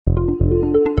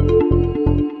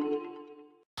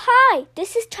Hi,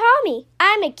 this is Tommy.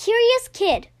 I'm a curious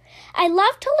kid. I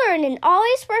love to learn and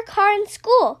always work hard in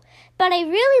school, but I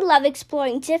really love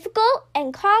exploring difficult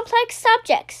and complex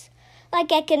subjects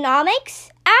like economics,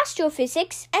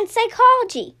 astrophysics, and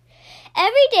psychology.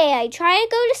 Every day I try to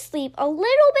go to sleep a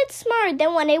little bit smarter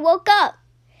than when I woke up.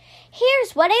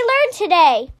 Here's what I learned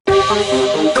today.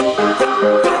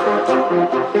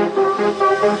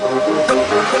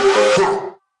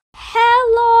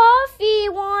 Hello,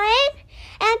 everyone,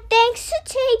 and thanks for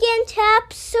tuning in to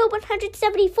episode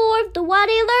 174 of the What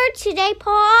I Learned Today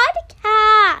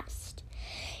podcast.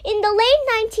 In the late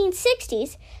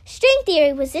 1960s, string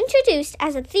theory was introduced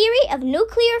as a theory of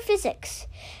nuclear physics.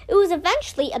 It was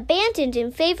eventually abandoned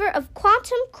in favor of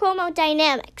quantum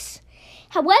chromodynamics.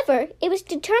 However, it was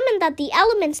determined that the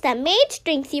elements that made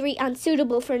string theory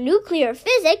unsuitable for nuclear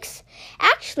physics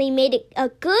actually made it a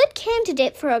good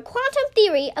candidate for a quantum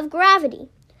theory of gravity.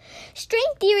 String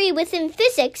theory within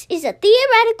physics is a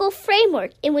theoretical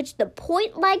framework in which the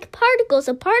point-like particles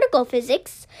of particle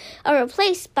physics are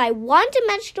replaced by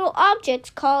one-dimensional objects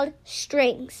called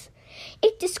strings.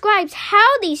 It describes how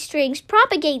these strings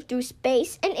propagate through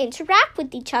space and interact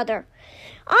with each other.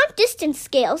 On distance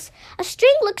scales, a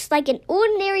string looks like an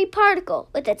ordinary particle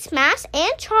with its mass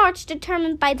and charge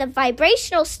determined by the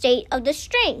vibrational state of the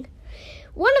string.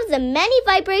 One of the many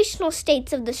vibrational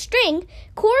states of the string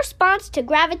corresponds to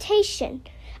gravitation,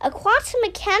 a quantum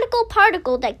mechanical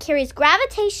particle that carries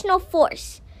gravitational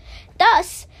force.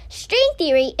 Thus, string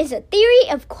theory is a theory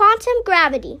of quantum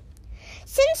gravity.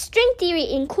 Since string theory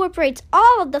incorporates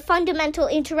all of the fundamental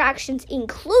interactions,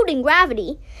 including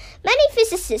gravity, many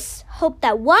physicists hope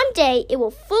that one day it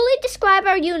will fully describe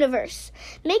our universe,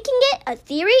 making it a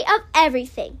theory of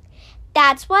everything.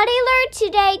 That's what I learned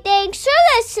today. Thanks for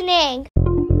listening.